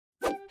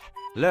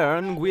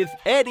Learn with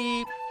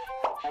Eddie.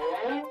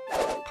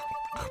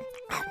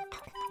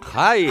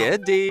 Hi,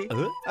 Eddie.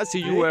 I see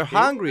you were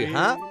hungry,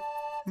 huh?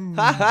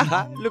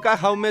 Look at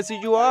how messy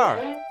you are.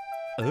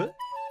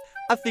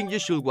 I think you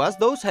should wash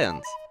those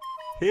hands.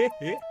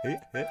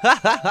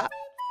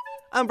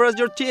 And brush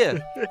your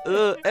teeth.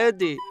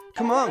 Eddie,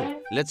 come on,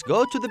 let's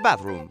go to the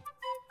bathroom.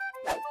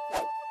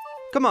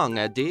 Come on,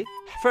 Eddie.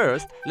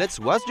 First, let's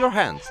wash your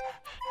hands.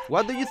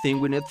 What do you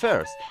think we need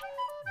first?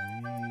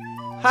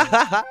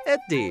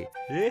 Eddie,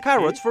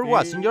 carrots for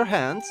washing your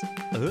hands.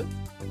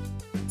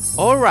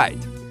 All right,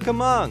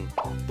 come on,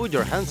 put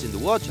your hands in the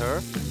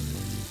water.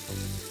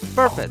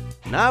 Perfect.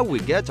 Now we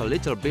get a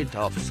little bit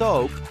of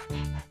soap.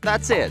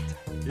 That's it.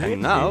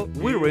 And now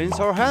we rinse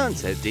our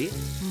hands, Eddie.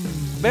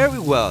 Very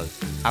well.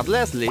 And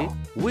lastly,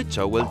 we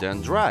towel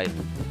them dry.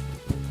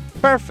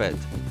 Perfect.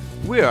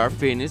 We are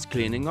finished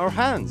cleaning our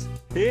hands.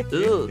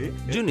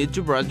 You need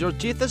to brush your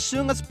teeth as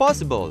soon as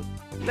possible.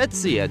 Let's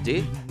see,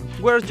 Eddie.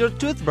 Where's your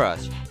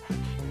toothbrush?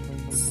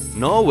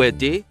 No,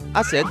 Eddie.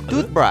 I said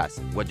toothbrush.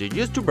 What you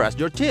use to brush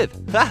your teeth.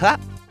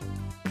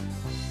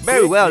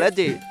 Very well,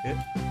 Eddie.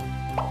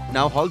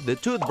 Now hold the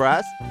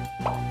toothbrush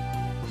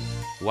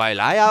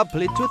while I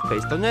apply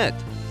toothpaste on it,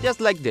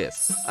 just like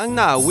this. And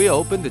now we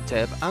open the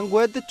tap and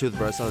wet the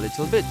toothbrush a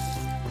little bit.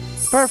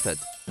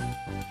 Perfect.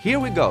 Here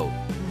we go.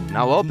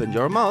 Now open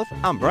your mouth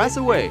and brush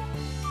away.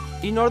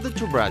 In order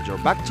to brush your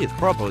back teeth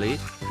properly,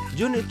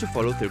 you need to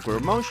follow circular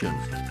motions,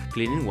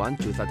 cleaning one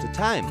tooth at a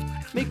time,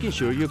 making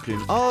sure you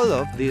clean all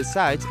of the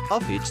sides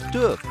of each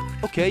tooth.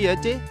 Okay,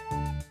 Eddie?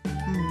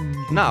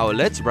 Now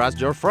let's brush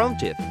your front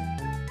teeth.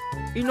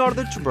 In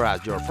order to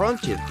brush your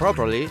front teeth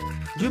properly,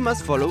 you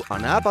must follow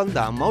an up and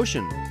down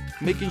motion,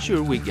 making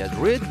sure we get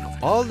rid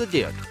of all the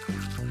dirt.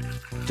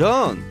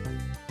 Done!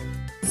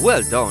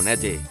 Well done,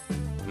 Eddie!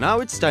 Now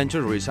it's time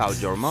to rinse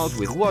out your mouth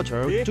with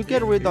water to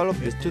get rid of all of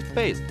this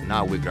toothpaste.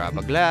 Now we grab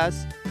a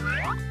glass,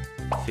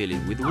 fill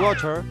it with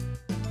water,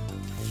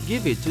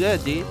 give it to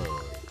Eddie,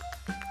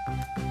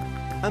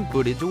 and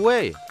put it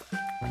away.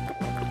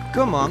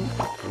 Come on,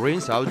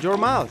 rinse out your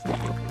mouth.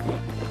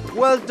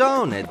 Well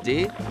done,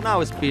 Eddie.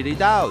 Now spit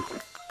it out.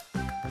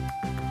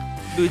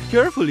 Do it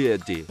carefully,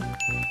 Eddie.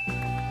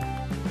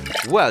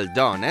 Well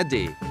done,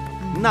 Eddie.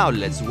 Now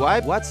let's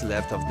wipe what's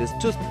left of this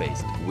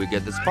toothpaste. We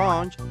get the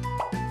sponge.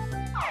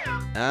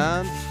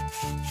 And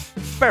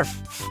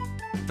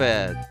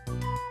perfect.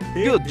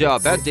 Good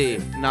job, Eddie.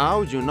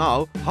 Now you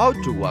know how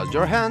to wash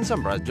your hands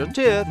and brush your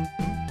teeth.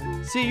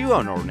 See you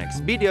on our next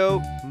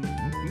video.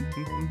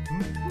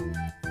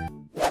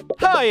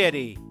 Hi,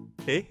 Eddie.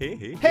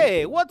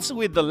 Hey, what's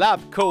with the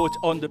lab coat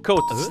on the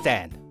coat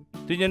stand?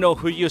 Do you know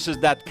who uses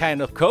that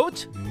kind of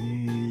coat?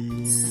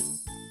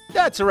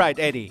 That's right,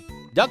 Eddie.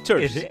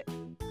 Doctors.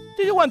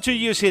 Do you want to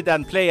use it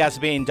and play as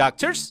being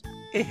doctors?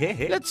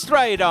 Let's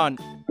try it on.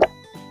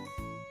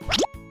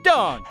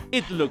 Done!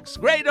 It looks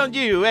great on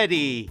you,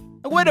 Eddie.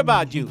 What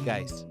about you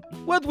guys?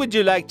 What would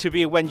you like to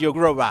be when you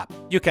grow up?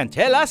 You can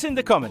tell us in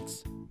the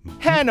comments.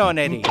 Hang on,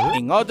 Eddie.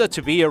 In order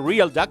to be a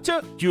real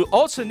doctor, you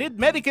also need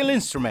medical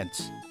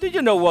instruments. Do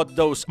you know what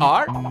those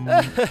are?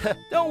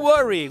 Don't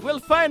worry, we'll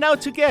find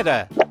out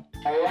together.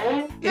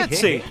 Let's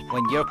see.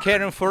 When you're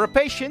caring for a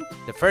patient,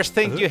 the first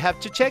thing you have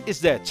to check is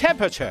their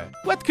temperature.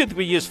 What could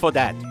we use for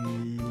that?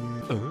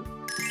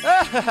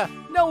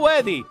 No,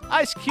 Eddie.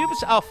 Ice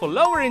cubes are for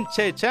lowering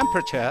the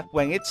temperature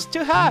when it's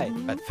too high.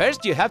 But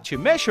first you have to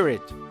measure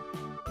it.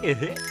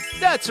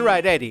 That's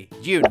right, Eddie.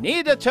 You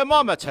need a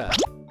thermometer.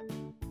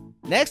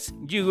 Next,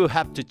 you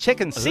have to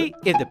check and see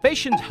if the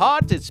patient's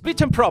heart is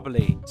beating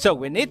properly. So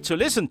we need to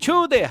listen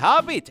to the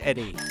heartbeat,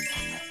 Eddie.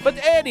 But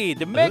Eddie,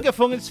 the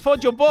megaphone is for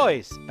your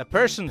voice. A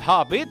person's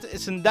heartbeat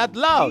isn't that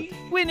loud.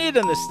 We need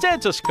a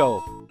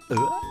stethoscope.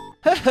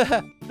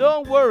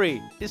 Don't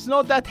worry, it's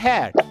not that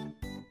hard.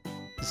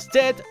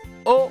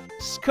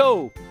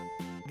 Stethoscope.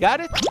 Got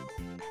it?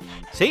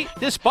 See,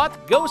 this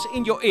part goes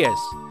in your ears,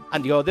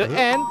 and the other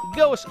end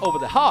goes over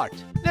the heart.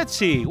 Let's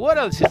see, what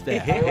else is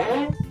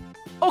there?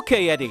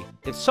 Okay, Eddie,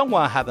 if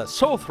someone had a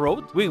sore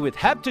throat, we would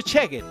have to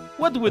check it.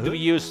 What would we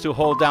use to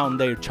hold down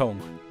their tongue?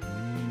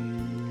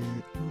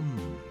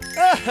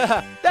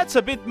 That's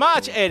a bit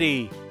much,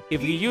 Eddie.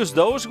 If we use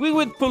those, we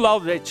would pull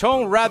out their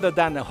tongue rather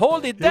than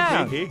hold it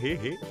down.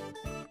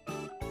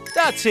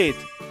 That's it.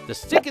 The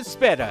stick is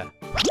better.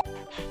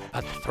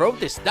 But the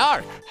throat is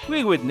dark.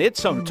 We would need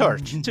some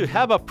torch to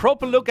have a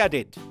proper look at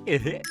it.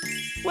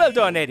 Well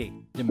done, Eddie.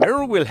 The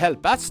mirror will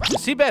help us to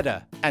see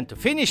better. And to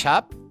finish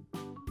up,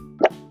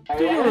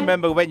 do you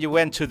remember when you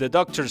went to the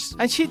doctor's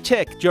and she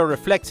checked your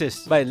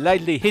reflexes by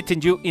lightly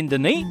hitting you in the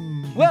knee?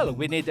 Well,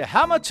 we need a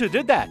hammer to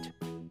do that.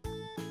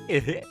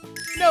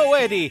 No,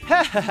 Eddie.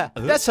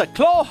 That's a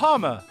claw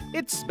hammer.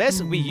 It's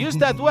best we use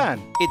that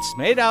one. It's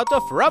made out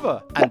of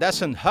rubber and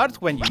doesn't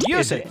hurt when you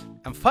use it.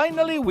 And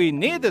finally, we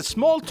need a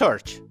small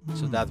torch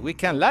so that we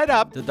can light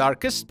up the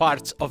darkest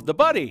parts of the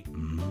body.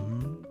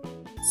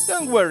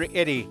 Don't worry,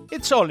 Eddie.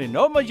 It's only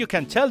normal you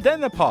can tell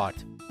them apart.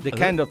 The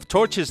kind of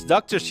torches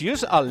doctors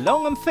use are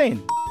long and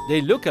thin.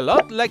 They look a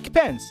lot like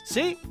pens.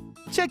 See?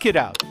 Check it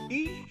out.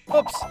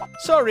 Oops,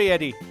 sorry,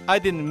 Eddie. I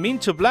didn't mean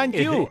to blind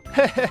you.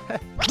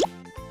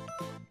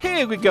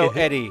 Here we go,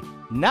 Eddie.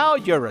 Now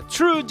you're a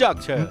true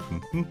doctor.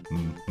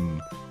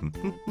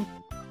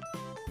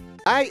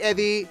 Hi,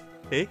 Eddie.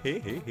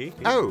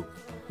 Oh,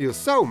 you're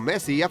so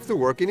messy after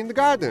working in the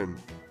garden.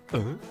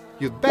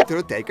 You'd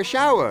better take a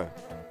shower.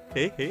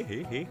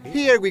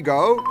 Here we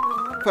go.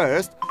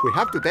 First, we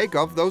have to take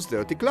off those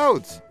dirty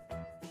clothes.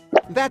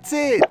 That's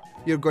it.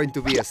 You're going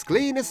to be as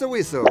clean as a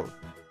whistle.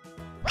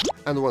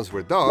 And once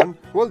we're done,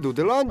 we'll do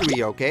the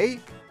laundry, okay?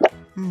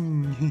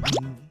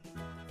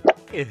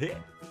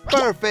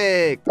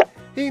 Perfect!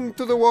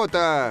 Into the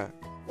water!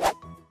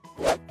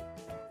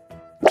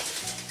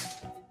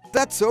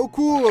 That's so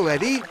cool,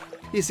 Eddie!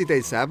 Is it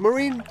a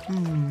submarine?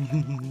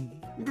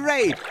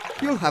 Great!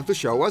 You'll have to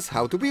show us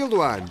how to build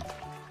one.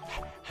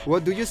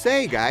 What do you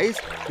say, guys?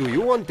 Do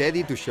you want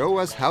Eddie to show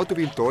us how to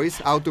build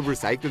toys out of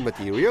recycled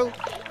material?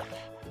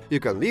 You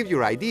can leave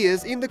your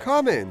ideas in the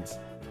comments.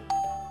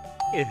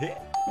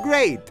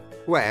 Great!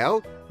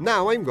 Well,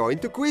 now I'm going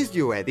to quiz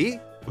you, Eddie.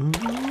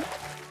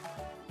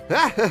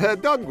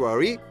 Don't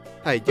worry.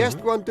 I just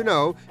want to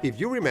know if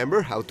you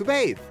remember how to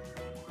bathe.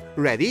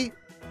 Ready?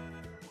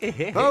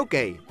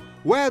 Okay.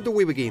 Where do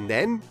we begin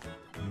then?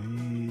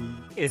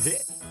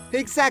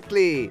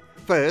 Exactly!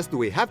 First,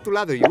 we have to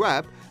lather you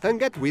up and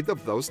get rid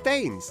of those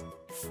stains.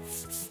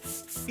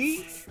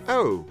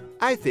 Oh,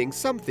 I think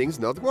something's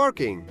not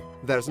working.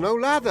 There's no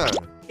lather.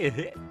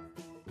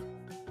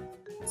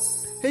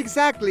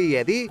 Exactly,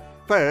 Eddie.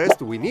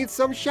 First, we need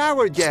some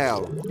shower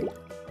gel.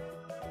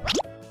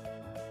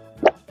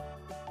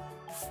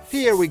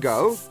 Here we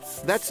go.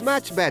 That's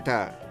much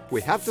better.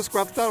 We have to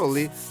scrub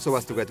thoroughly so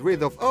as to get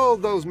rid of all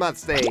those mud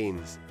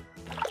stains.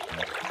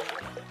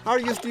 Are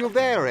you still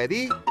there,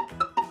 Eddie?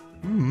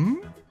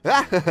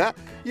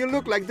 You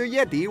look like the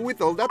Yeti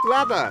with all that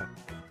lather.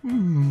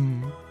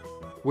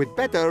 We'd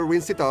better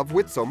rinse it off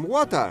with some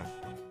water.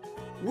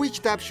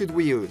 Which tap should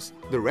we use?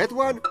 The red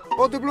one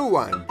or the blue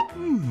one?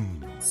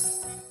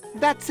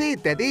 That's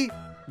it, Eddie.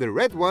 The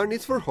red one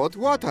is for hot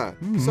water,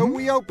 so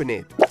we open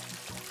it.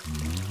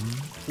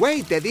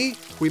 Wait, Eddie.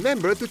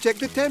 Remember to check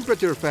the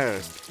temperature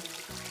first.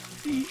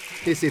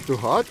 Is it too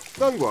hot?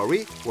 Don't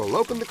worry. We'll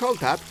open the cold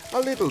tap a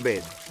little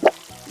bit.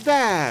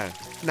 There!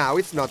 Now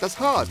it's not as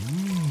hot.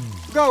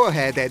 Go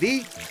ahead,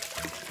 Eddie.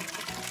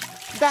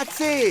 That's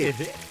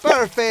it!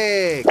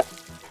 Perfect!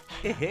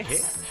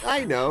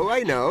 I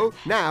know.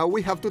 Now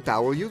we have to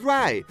towel you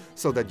dry,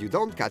 so that you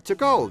don't catch a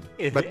cold.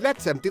 But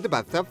let's empty the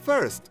bathtub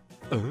first.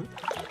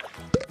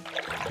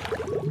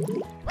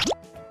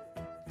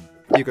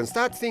 You can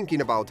start thinking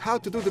about how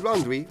to do the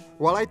laundry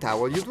while I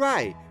towel you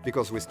dry,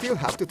 because we still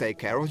have to take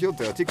care of your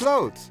dirty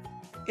clothes.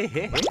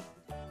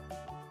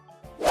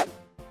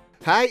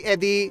 Hi,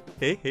 Eddie.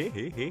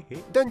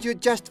 Don't you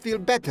just feel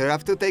better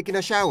after taking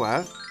a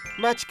shower?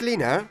 Much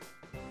cleaner?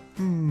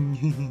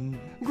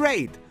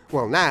 Great!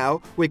 Well,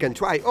 now we can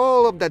try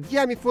all of that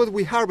yummy food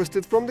we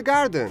harvested from the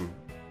garden.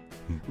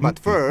 But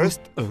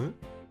first,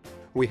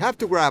 we have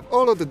to grab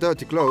all of the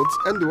dirty clothes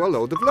and do a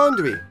load of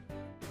laundry.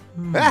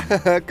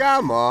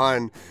 Come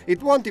on!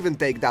 It won't even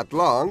take that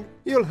long.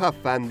 You'll have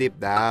fun deep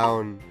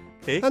down.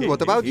 And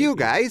what about you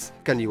guys?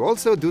 Can you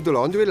also do the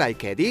laundry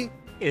like Eddie?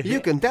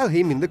 You can tell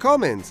him in the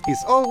comments.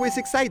 He's always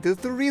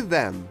excited to read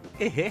them.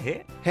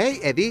 Hey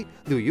Eddie,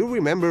 do you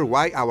remember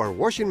why our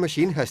washing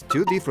machine has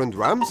two different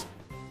drums?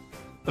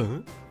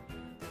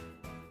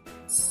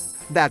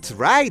 That's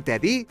right,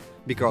 Eddie.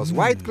 Because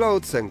white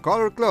clothes and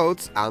colored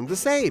clothes aren't the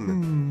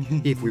same.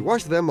 If we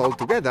wash them all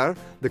together,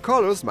 the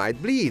colors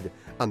might bleed,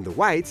 and the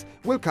whites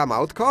will come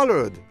out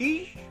colored.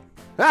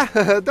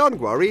 Don't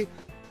worry.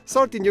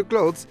 Sorting your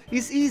clothes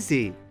is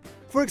easy.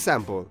 For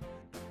example,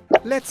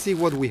 let's see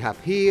what we have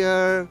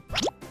here.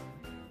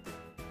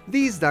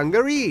 These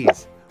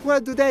dungarees. Where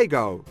do they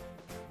go?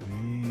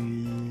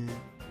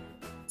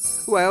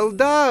 Well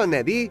done,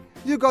 Eddie.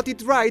 You got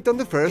it right on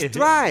the first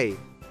try.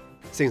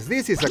 Since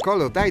this is a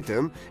colored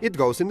item, it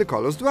goes in the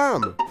colors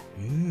drum.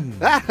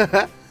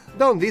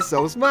 Don't be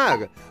so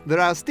smug. There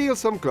are still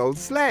some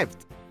clothes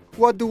left.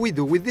 What do we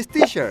do with this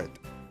t-shirt?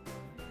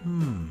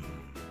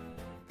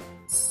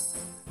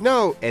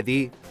 No,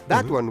 Eddie.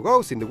 That one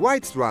goes in the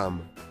whites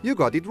drum. You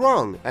got it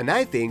wrong, and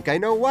I think I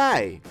know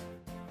why.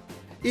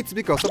 It's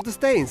because of the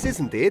stains,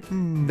 isn't it?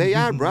 They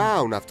are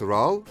brown, after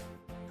all.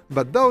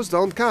 But those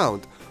don't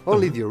count.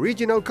 Only the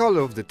original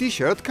color of the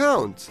t-shirt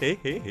counts.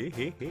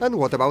 And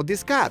what about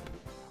this cap?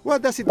 Where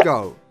does it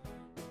go?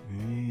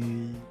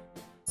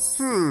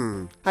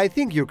 I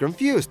think you're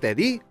confused,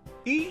 Eddie.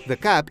 The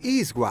cap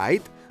is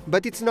white,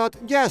 but it's not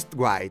just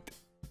white.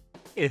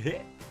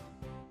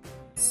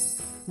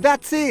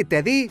 That's it,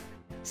 Eddie.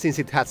 Since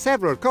it has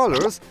several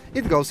colors,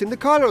 it goes in the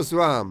colors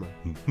drum.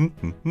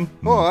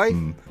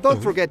 Oi,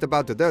 don't forget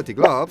about the dirty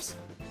gloves.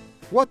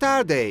 What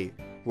are they?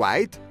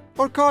 White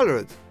or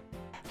colored?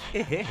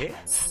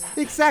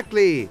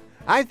 Exactly!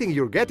 I think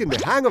you're getting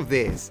the hang of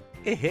this.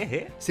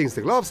 Since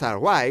the gloves are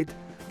white,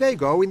 they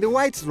go in the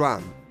whites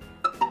drum.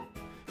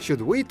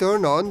 Should we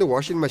turn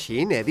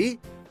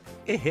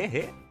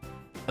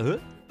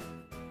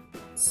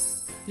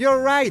you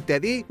You're right,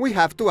 Eddie. We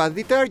have to add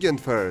detergent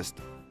first.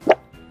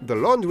 The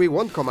laundry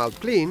won't come out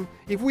clean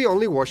if we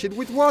only wash it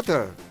with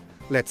water.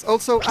 Let's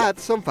also add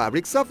some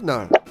fabric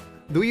softener.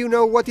 Do you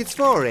know what it's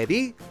for,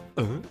 Eddie?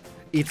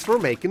 It's for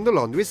making the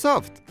laundry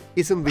soft.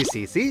 Isn't this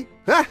easy?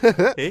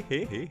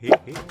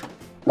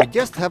 We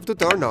just have to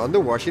turn on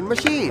the washing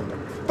machine.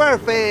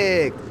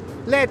 Perfect!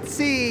 Let's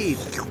see!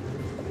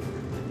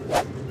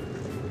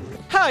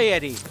 Hi,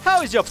 Eddie.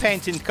 How is your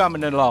painting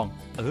coming along?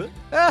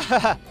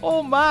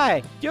 Oh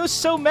my, you're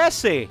so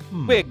messy.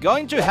 We're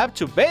going to have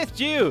to bathe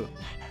you.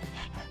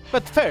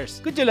 But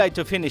first, would you like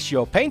to finish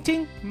your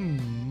painting?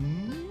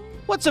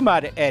 What's the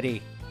matter,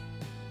 Eddie?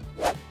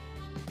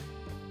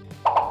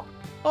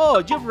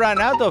 Oh, you've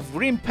run out of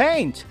green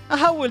paint.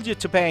 How will you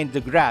to paint the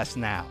grass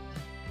now?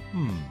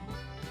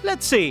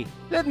 Let's see.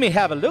 Let me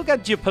have a look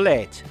at your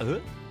palette.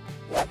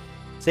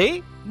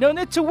 See? No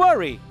need to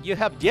worry. You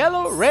have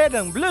yellow, red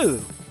and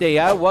blue. They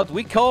are what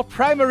we call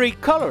primary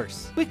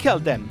colors. We call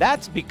them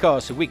that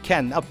because we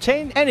can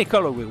obtain any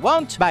color we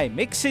want by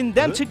mixing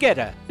them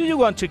together. Do you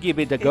want to give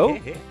it a go?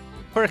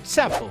 For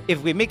example,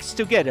 if we mix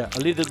together a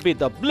little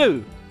bit of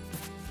blue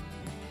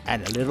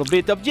and a little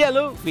bit of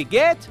yellow, we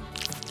get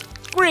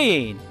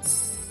green.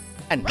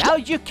 And now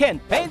you can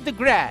paint the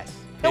grass.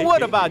 Now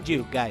what about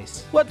you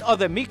guys? What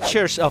other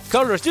mixtures of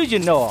colors do you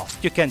know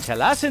of? You can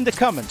tell us in the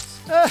comments.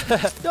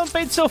 Don't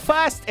paint so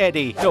fast,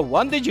 Eddie. No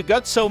wonder you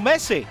got so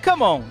messy.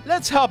 Come on,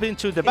 let's hop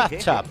into the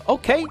bathtub,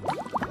 okay?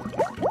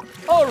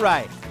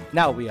 Alright,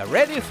 now we are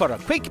ready for a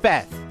quick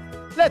bath.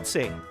 Let's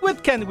see,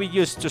 what can we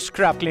use to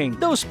scrub clean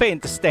those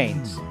paint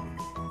stains?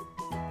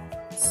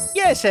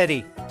 Yes,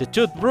 Eddie, the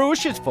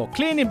toothbrush is for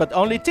cleaning but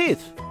only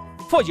teeth.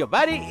 For your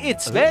body,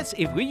 it's best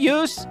if we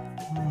use...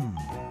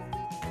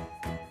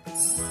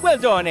 Well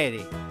done,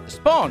 Eddie.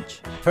 Sponge.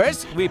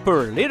 First, we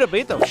put a little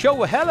bit of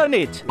shower gel on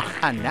it.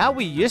 And now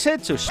we use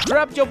it to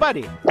scrub your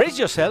body. Brace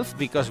yourself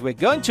because we're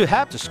going to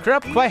have to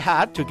scrub quite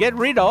hard to get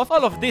rid of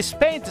all of these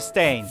paint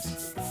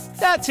stains.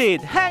 That's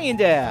it, hang in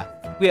there.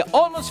 We're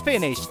almost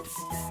finished.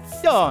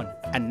 Done.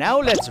 And now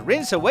let's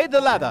rinse away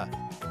the lather.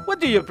 What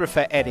do you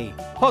prefer, Eddie?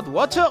 Hot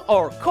water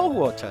or cold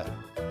water?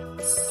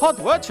 Hot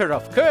water,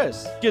 of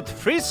course. You'd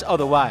freeze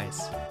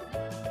otherwise.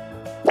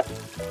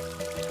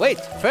 Wait,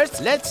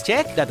 first let's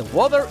check that the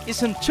water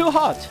isn't too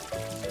hot.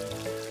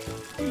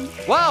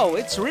 Wow,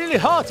 it's really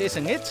hot,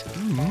 isn't it?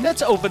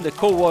 Let's open the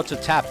cold water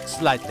tap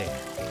slightly.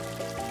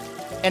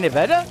 Any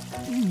better?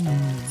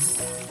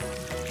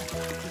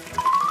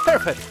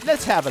 Perfect,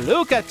 let's have a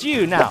look at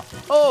you now.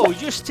 Oh,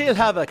 you still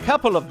have a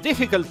couple of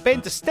difficult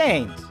paint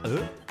stains.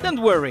 Don't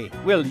worry,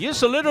 we'll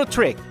use a little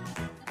trick.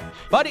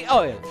 Body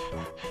oil.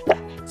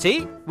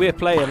 See, we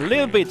apply a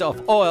little bit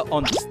of oil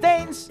on the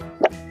stains.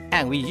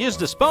 And we use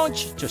the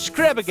sponge to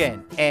scrub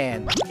again.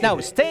 And now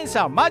stains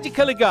are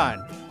magically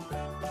gone.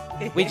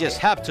 We just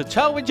have to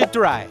towel it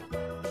dry.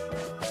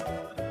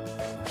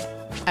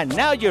 And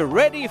now you're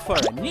ready for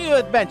a new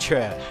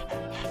adventure.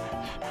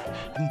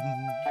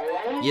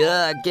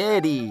 Yuck,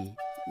 Eddie.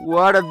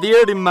 What a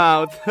dirty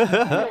mouth.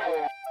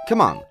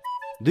 Come on.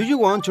 Do you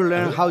want to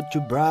learn how to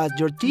brush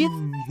your teeth?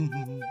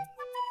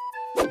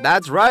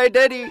 That's right,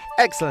 Eddie.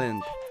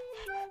 Excellent.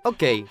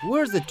 Okay,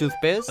 where's the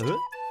toothpaste?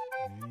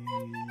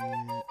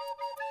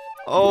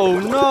 Oh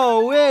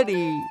no,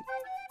 Eddie!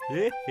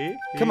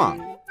 Come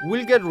on,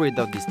 we'll get rid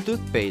of this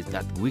toothpaste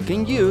that we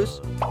can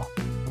use.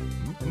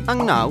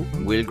 And now,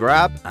 we'll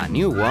grab a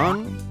new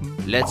one.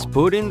 Let's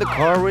put in the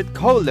correct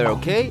holder,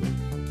 okay?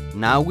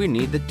 Now we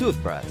need the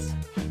toothbrush.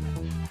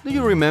 Do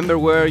you remember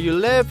where you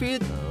left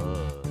it?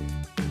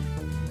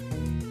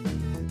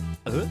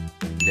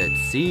 Let's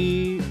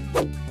see...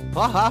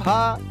 Ha ha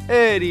ha!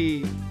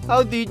 Eddie!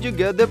 How did you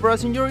get the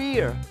brush in your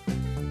ear?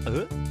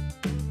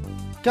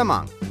 Come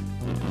on.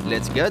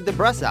 Let's get the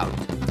brush out.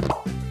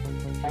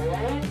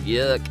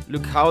 Yuck,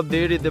 look how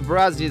dirty the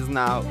brush is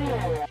now.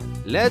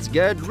 Let's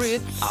get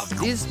rid of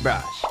this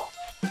brush.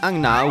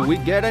 And now we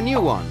get a new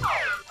one.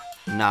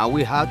 Now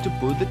we have to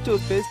put the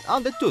toothpaste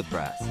on the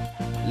toothbrush.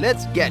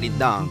 Let's get it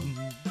done.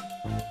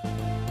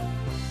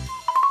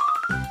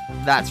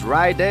 That's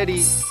right,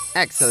 Eddie.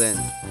 Excellent.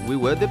 We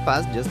wet the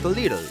past just a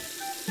little.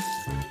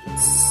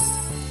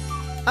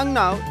 And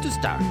now, to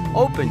start,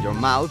 open your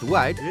mouth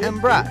wide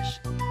and brush.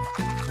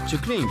 To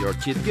clean your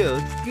teeth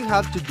good, you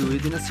have to do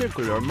it in a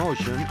circular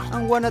motion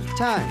and one at a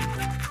time,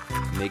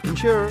 making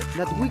sure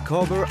that we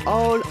cover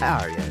all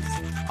areas.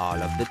 All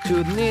of the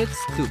tooth needs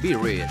to be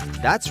rid.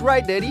 That's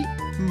right, Eddie.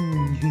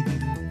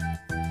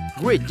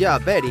 Great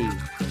job, Eddie.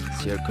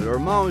 Circular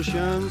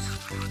motions.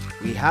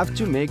 We have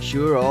to make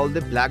sure all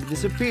the plaque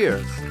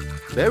disappears.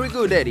 Very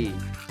good, Eddie.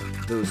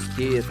 Those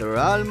teeth are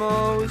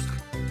almost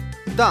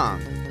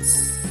done.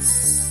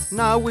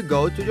 Now we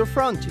go to your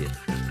front teeth.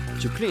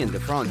 To clean the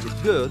front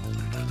teeth good,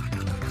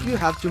 you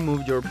have to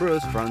move your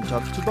brush from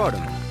top to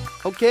bottom.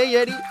 Okay,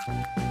 Eddie?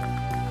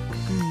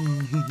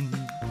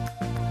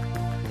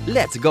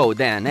 Let's go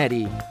then,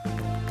 Eddie.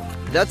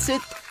 That's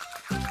it.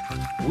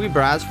 We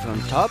brush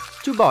from top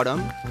to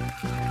bottom,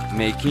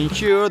 making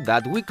sure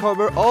that we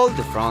cover all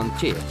the front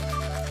teeth.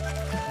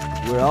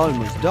 We're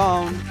almost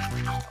done.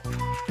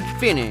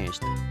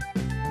 Finished!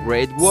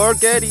 Great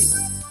work, Eddie!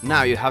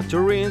 Now you have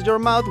to rinse your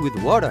mouth with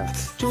water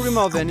to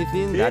remove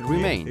anything that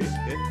remains.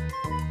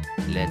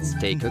 Let's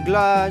take a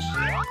glass.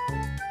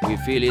 We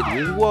fill it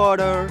with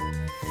water.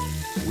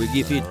 We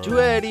give it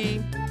to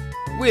Eddie.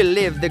 We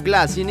leave the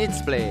glass in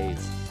its place.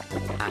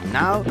 And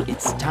now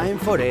it's time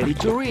for Eddie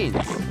to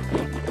rinse.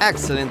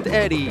 Excellent,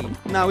 Eddie!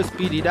 Now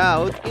spit it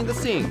out in the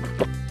sink.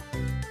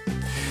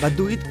 But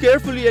do it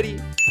carefully,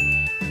 Eddie.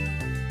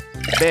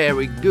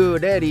 Very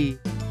good, Eddie.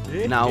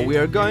 Now we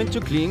are going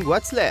to clean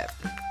what's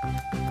left.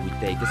 We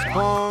take a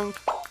sponge,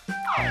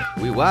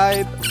 we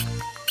wipe,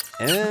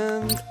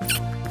 and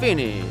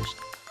finished.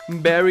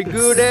 Very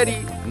good,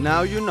 Eddie.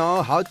 Now you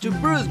know how to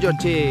brush your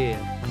teeth.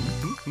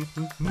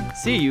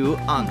 See you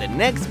on the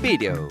next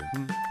video.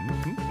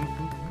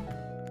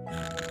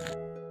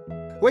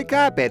 Wake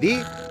up,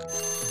 Eddie!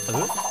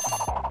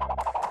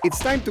 It's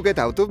time to get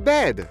out of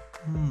bed.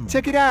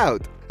 Check it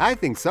out. I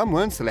think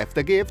someone's left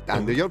a gift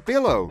under your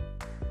pillow.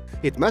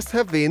 It must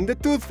have been the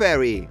Tooth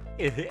Fairy.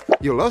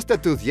 You lost a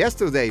tooth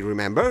yesterday,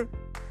 remember?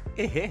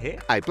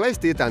 I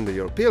placed it under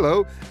your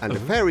pillow, and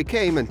the fairy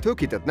came and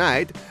took it at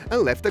night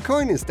and left a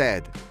coin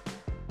instead.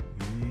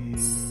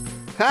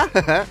 Ha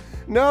ha ha!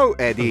 No,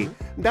 Eddie,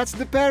 that's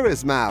the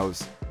Paris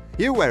mouse.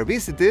 You were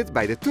visited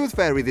by the Tooth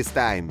Fairy this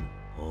time.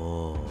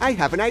 I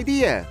have an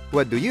idea.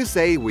 What do you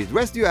say we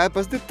dress you up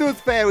as the Tooth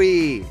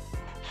Fairy?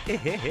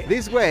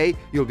 This way,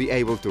 you'll be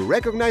able to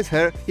recognize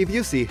her if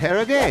you see her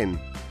again.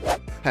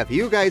 Have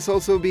you guys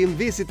also been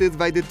visited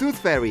by the Tooth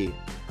Fairy?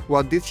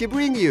 What did she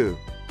bring you?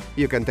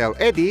 You can tell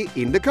Eddie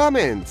in the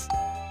comments.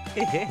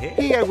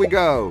 Here we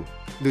go.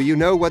 Do you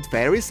know what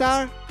fairies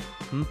are?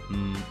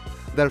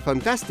 They're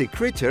fantastic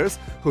creatures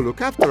who look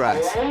after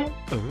us.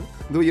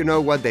 Do you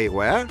know what they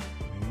wear?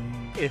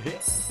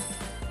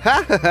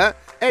 Ha ha ha!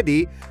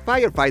 Eddie,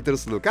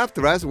 firefighters look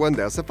after us when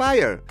there's a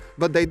fire,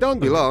 but they don't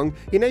belong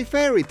in a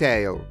fairy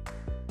tale.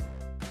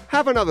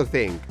 Have another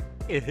think.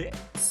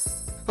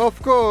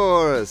 Of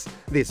course!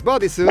 This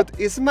bodysuit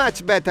is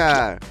much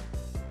better!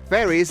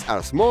 Fairies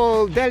are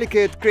small,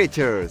 delicate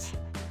creatures.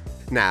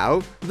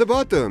 Now, the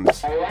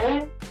bottoms.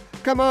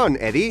 Come on,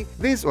 Eddie,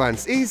 this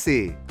one's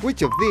easy.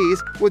 Which of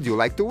these would you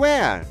like to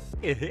wear?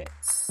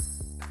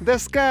 The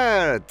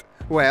skirt!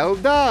 Well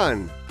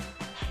done!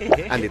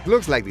 And it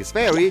looks like this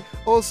fairy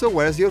also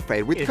wears your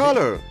favorite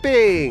color,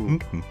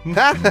 pink!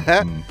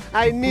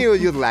 I knew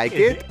you'd like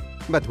it!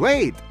 But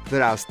wait,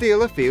 there are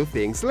still a few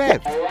things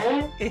left.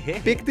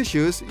 Pick the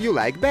shoes you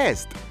like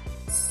best.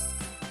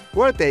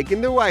 We're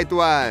taking the white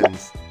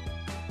ones.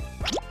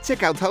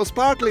 Check out how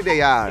sparkly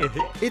they are.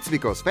 It's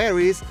because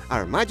fairies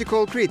are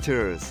magical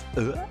creatures.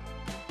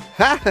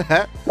 But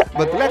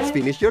let's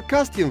finish your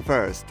costume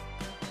first.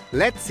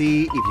 Let's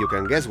see if you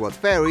can guess what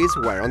fairies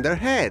wear on their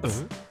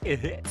heads.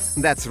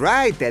 That's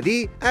right,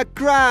 Eddie, a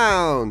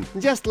crown!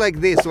 Just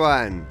like this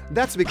one.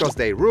 That's because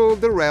they rule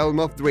the realm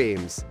of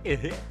dreams.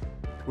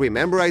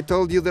 Remember I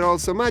told you they're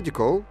also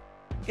magical?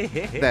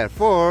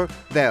 Therefore,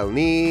 they'll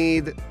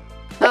need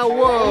a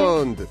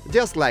wand,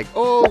 just like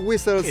all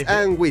wizards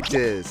and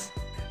witches.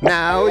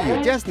 Now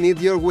you just need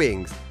your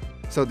wings,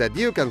 so that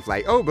you can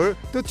fly over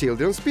to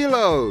children's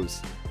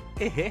pillows.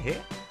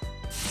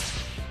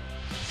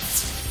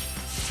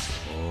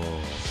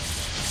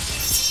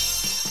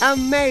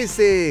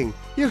 Amazing!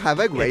 You have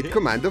a great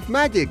command of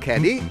magic,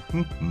 Eddie.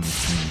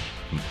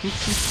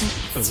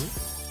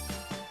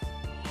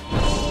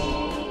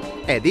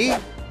 Eddie,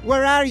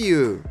 where are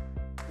you?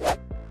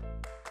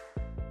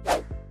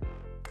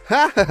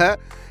 Ha ha ha!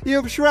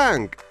 You've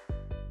shrunk!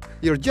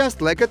 You're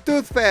just like a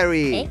tooth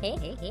fairy!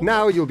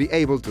 Now you'll be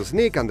able to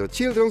sneak under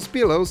children's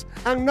pillows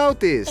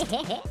unnoticed.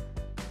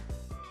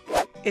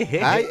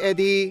 Hi,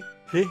 Eddie!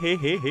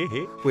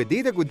 We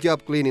did a good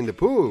job cleaning the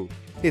pool.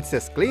 It's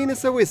as clean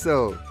as a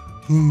whistle.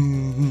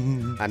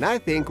 And I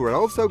think we're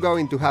also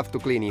going to have to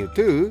clean you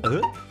too.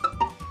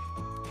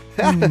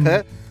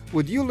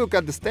 Would you look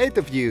at the state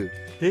of you?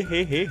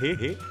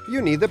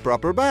 You need a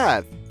proper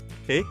bath.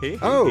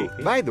 Oh,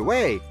 by the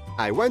way,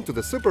 I went to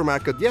the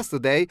supermarket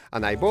yesterday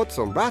and I bought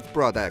some bath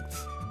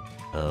products.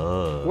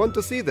 Want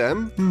to see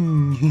them?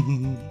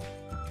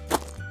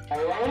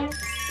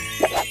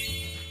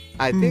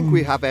 I think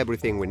we have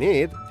everything we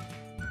need.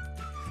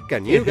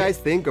 Can you guys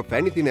think of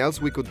anything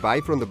else we could buy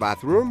from the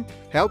bathroom?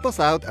 Help us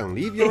out and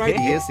leave your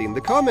ideas in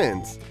the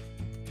comments.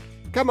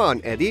 Come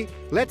on, Eddie,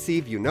 let's see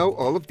if you know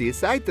all of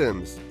these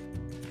items.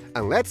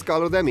 And let's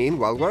color them in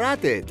while we're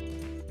at it.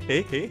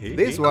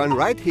 This one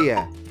right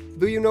here.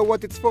 Do you know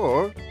what it's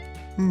for?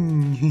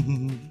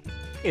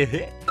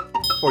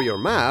 For your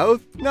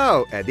mouth?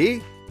 No,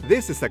 Eddie.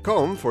 This is a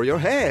comb for your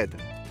head.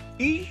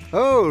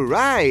 Oh,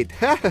 right.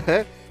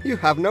 You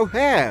have no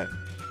hair.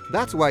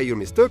 That's why you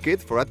mistook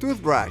it for a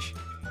toothbrush.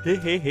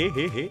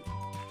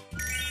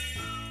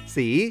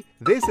 See,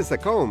 this is a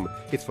comb.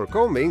 It's for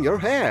combing your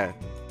hair.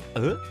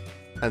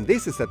 And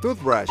this is a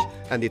toothbrush,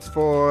 and it's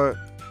for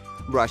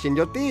brushing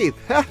your teeth.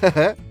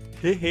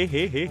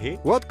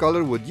 What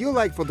color would you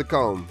like for the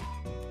comb?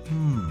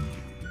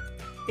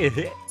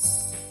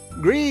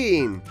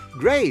 Green!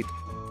 Great!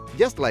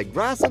 Just like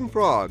grass and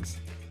frogs.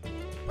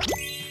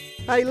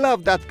 I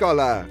love that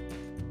color.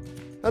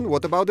 And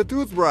what about the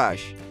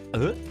toothbrush?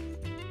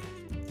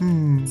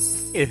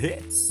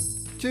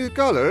 Two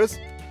colors?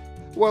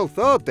 Well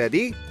thought,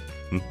 Eddie.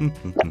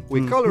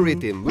 We color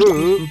it in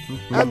blue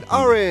and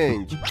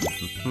orange.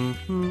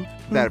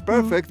 They're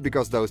perfect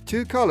because those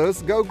two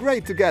colors go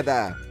great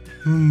together.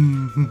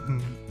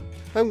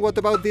 And what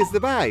about this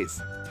device?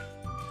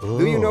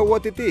 Do you know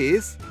what it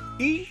is?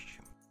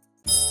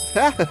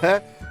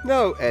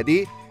 No,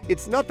 Eddie,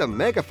 it's not a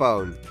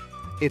megaphone.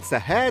 It's a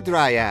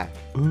hairdryer.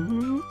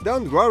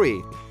 Don't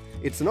worry.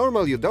 It's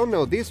normal you don't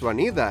know this one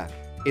either.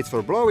 It's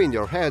for blowing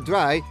your hair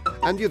dry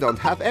and you don't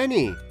have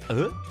any.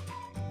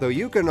 Though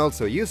you can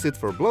also use it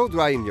for blow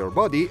drying your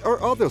body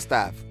or other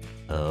stuff.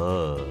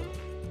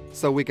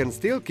 So we can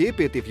still keep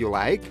it if you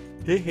like.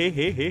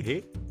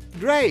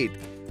 Great!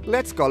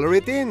 Let's color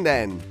it in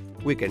then.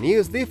 We can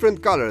use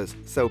different colors,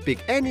 so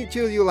pick any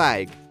two you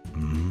like.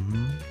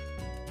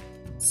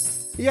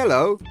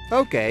 Yellow,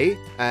 okay,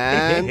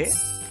 and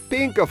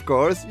pink, of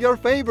course, your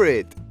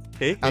favorite.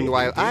 And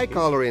while I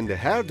color in the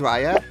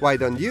hairdryer, why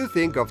don't you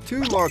think of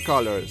two more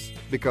colors?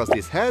 Because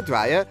this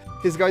hairdryer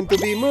is going to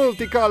be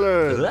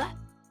multicolored.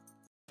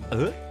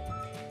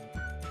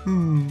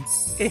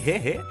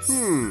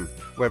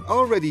 We've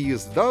already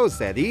used those,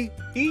 Eddie.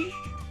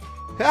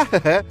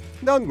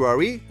 Don't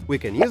worry, we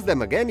can use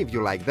them again if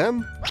you like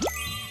them.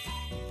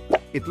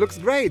 It looks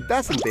great,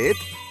 doesn't it?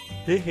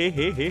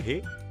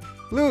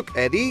 Look,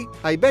 Eddie,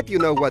 I bet you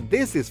know what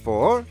this is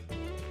for.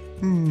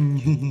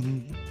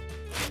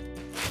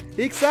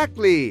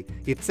 Exactly!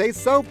 It's a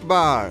soap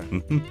bar.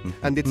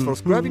 And it's for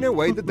scrubbing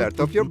away the dirt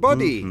of your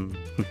body.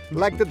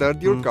 Like the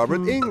dirt you're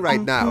covered in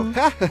right now.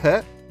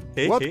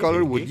 What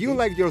color would you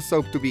like your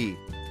soap to be?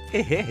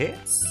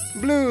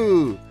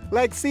 Blue!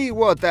 Like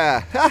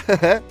seawater!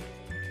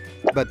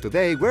 But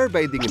today we're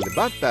bathing in the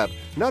bathtub,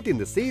 not in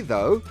the sea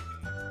though.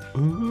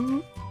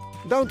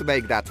 Don't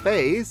make that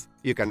face.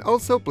 You can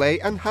also play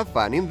and have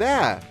fun in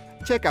there.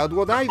 Check out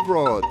what I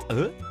brought.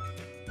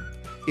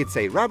 It's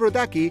a rubber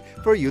ducky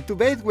for you to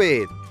bathe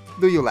with.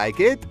 Do you like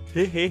it?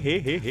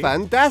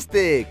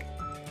 Fantastic!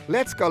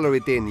 Let's color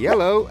it in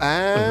yellow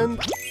and...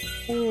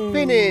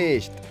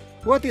 finished!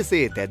 What is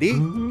it, Eddie?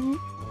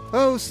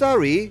 Oh,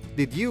 sorry.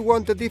 Did you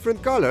want a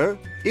different color?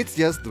 It's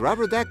just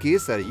rubber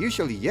duckies are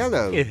usually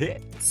yellow.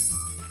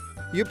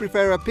 You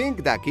prefer a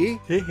pink ducky?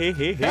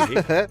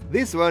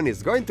 This one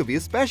is going to be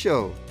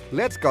special.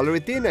 Let's color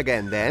it in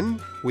again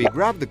then. We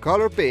grab the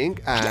color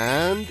pink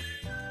and...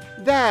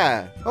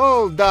 there!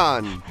 All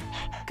done!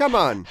 Come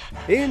on,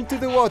 into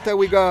the water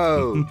we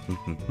go!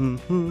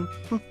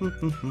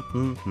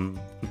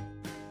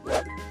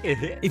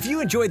 If you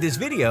enjoyed this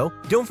video,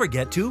 don't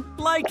forget to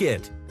like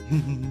it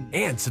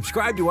and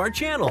subscribe to our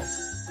channel.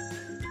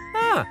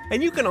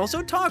 And you can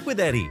also talk with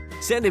Eddie.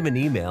 Send him an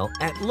email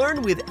at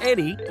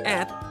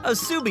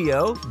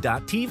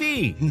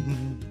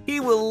learnwitheddy@asubio.tv. He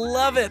will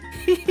love it.